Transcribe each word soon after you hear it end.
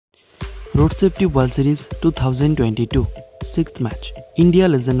Road Safety World Series 2022 6th match, India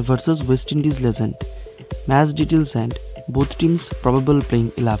legend vs West Indies legend. Match details and both teams probable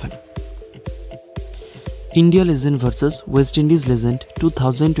playing 11. India legend vs West Indies legend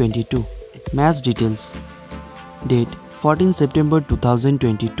 2022. Match details. Date 14 September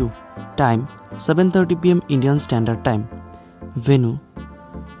 2022. Time 7:30 PM Indian Standard Time. Venue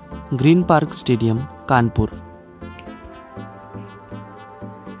Green Park Stadium, Kanpur.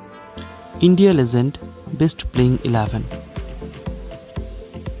 India legend best playing 11.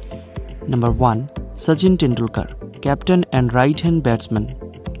 Number 1. Sachin Tendulkar, captain and right-hand batsman.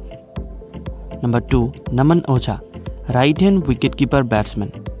 Number 2. Naman Oja, right-hand wicketkeeper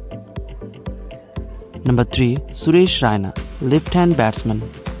batsman. Number 3. Suresh Raina, left-hand batsman.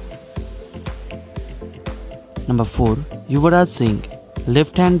 Number 4. Yuvraj Singh,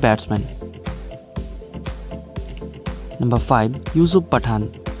 left-hand batsman. Number 5. Yusuf Pathan,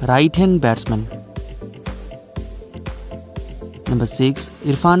 right-hand batsman. Number 6.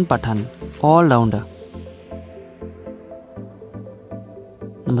 Irfan Pathan, all-rounder.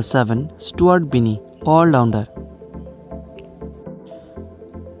 Number 7. Stuart Binnie, all-rounder.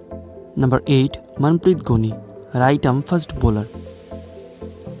 Number 8. Manpreet Ghoni, right-arm fast bowler.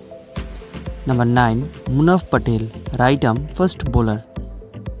 Number 9. Munaf Patel, right-arm fast bowler.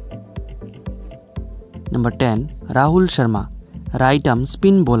 Number 10. Rahul Sharma, right-arm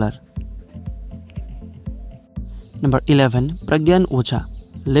spin bowler. Number 11. Pragyan Oja,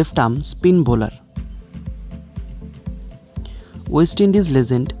 left-arm spin bowler. West Indies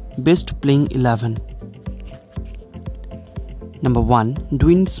legend best playing 11. Number 1.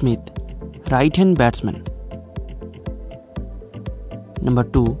 Dwayne Smith, right-hand batsman. Number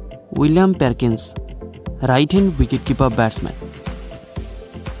 2. William Perkins, right-hand wicketkeeper batsman.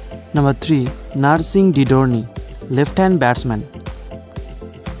 Number 3. Narsingh Didorni, left-hand batsman.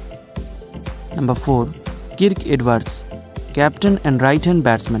 Number 4. Kirk Edwards, captain and right-hand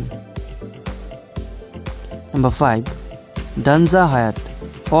batsman. Number 5. Danza Hyatt,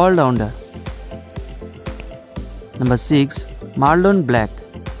 all-rounder. Number 6. Marlon Black,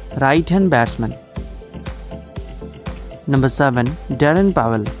 right-hand batsman. Number 7. Darren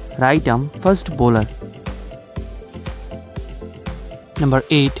Powell, right-arm fast bowler. Number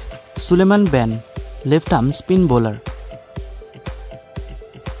 8. Suleiman Ben, left-arm spin bowler.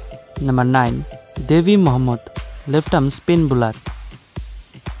 Number 9. Devi Mohammad, left-arm spin bowler.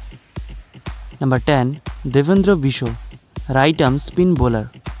 Number 10. Devendra Bisho, right-arm spin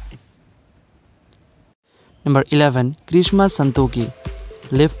bowler. Number 11. Krishma Santoki,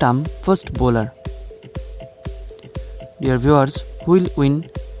 left-arm fast bowler. Dear viewers, who will win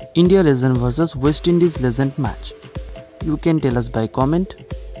India legend vs West Indies legend match? You can tell us by comment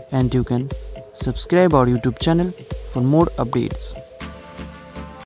and you can subscribe our YouTube channel for more updates.